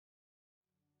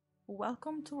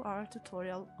Welcome to our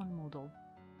tutorial on Moodle.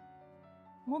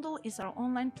 Moodle is our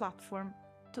online platform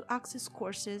to access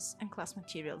courses and class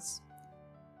materials.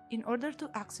 In order to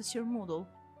access your Moodle,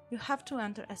 you have to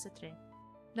enter S3,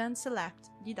 then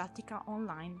select Didattica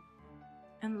Online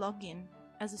and log in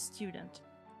as a student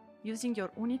using your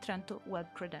UniTrento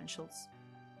web credentials.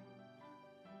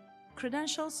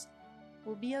 Credentials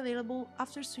will be available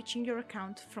after switching your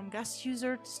account from guest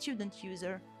user to student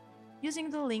user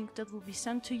using the link that will be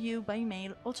sent to you by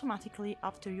email automatically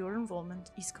after your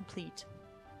enrollment is complete.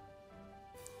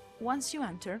 Once you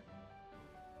enter,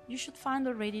 you should find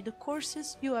already the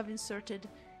courses you have inserted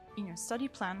in your study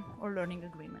plan or learning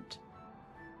agreement.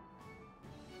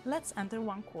 Let's enter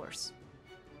one course.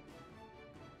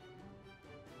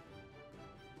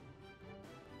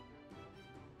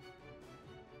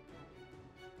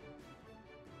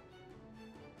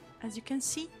 As you can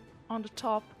see, on the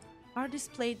top are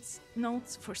displayed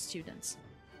notes for students.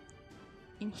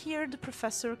 In here, the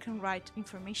professor can write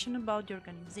information about the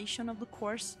organization of the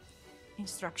course,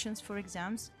 instructions for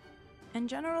exams, and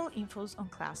general infos on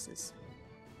classes.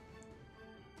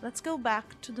 Let's go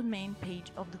back to the main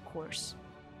page of the course.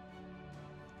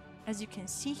 As you can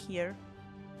see here,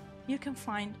 you can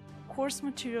find course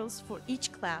materials for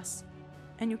each class,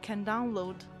 and you can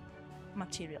download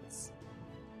materials.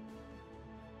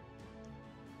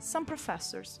 Some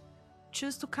professors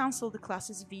choose to cancel the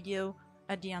class's video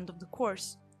at the end of the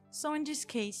course, so in this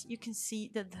case you can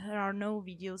see that there are no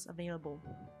videos available.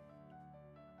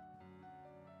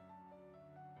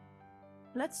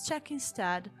 Let's check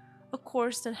instead a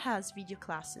course that has video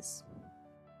classes.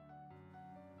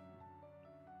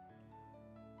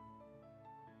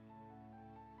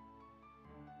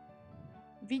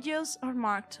 Videos are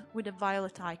marked with a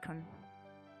violet icon.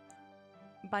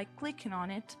 By clicking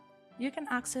on it, you can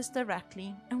access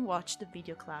directly and watch the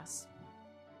video class.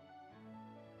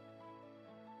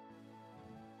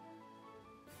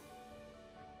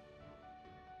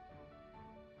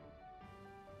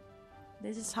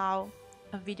 This is how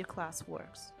a video class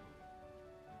works.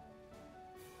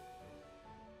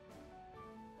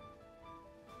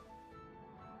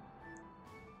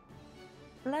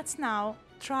 Let's now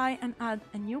try and add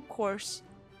a new course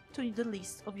to the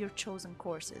list of your chosen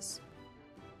courses.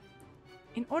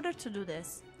 In order to do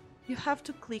this, you have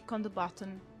to click on the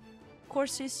button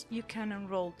Courses you can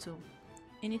enroll to,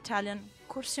 in Italian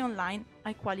corsi online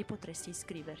ai quali potresti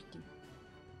iscriverti.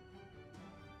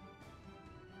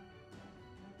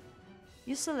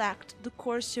 You select the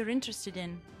course you're interested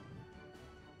in.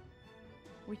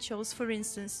 We chose, for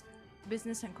instance,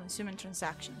 Business and Consumer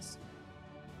Transactions.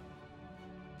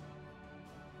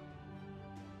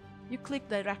 You click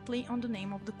directly on the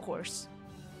name of the course.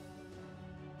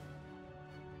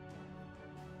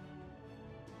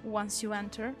 Once you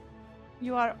enter,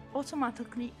 you are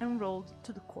automatically enrolled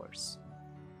to the course.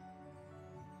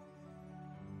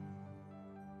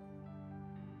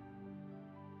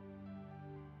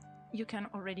 You can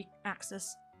already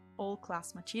access all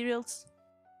class materials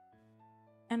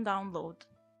and download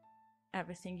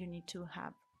everything you need to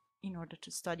have in order to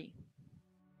study.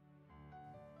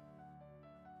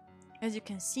 As you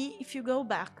can see, if you go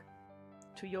back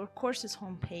to your courses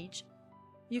homepage,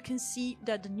 you can see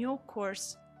that the new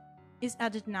course is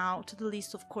added now to the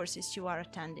list of courses you are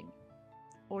attending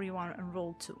or you are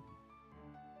enrolled to.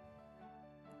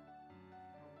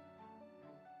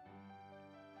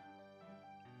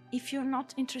 If you're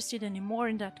not interested anymore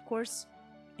in that course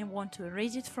and want to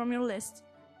erase it from your list,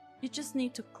 you just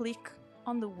need to click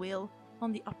on the wheel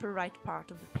on the upper right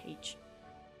part of the page.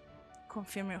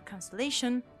 Confirm your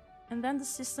cancellation, and then the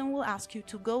system will ask you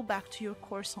to go back to your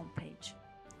course homepage.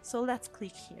 So let's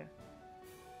click here.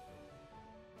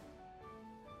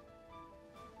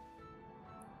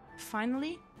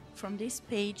 Finally, from this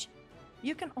page,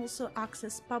 you can also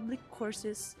access public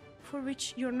courses for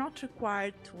which you're not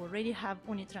required to already have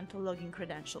UniTrento login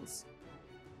credentials.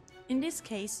 In this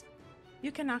case, you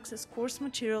can access course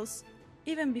materials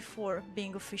even before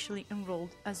being officially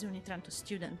enrolled as UniTrento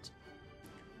student,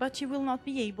 but you will not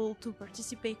be able to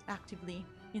participate actively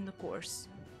in the course.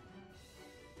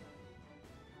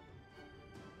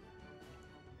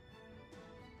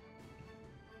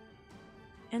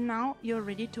 And now you're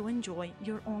ready to enjoy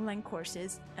your online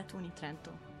courses at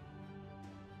UniTrento.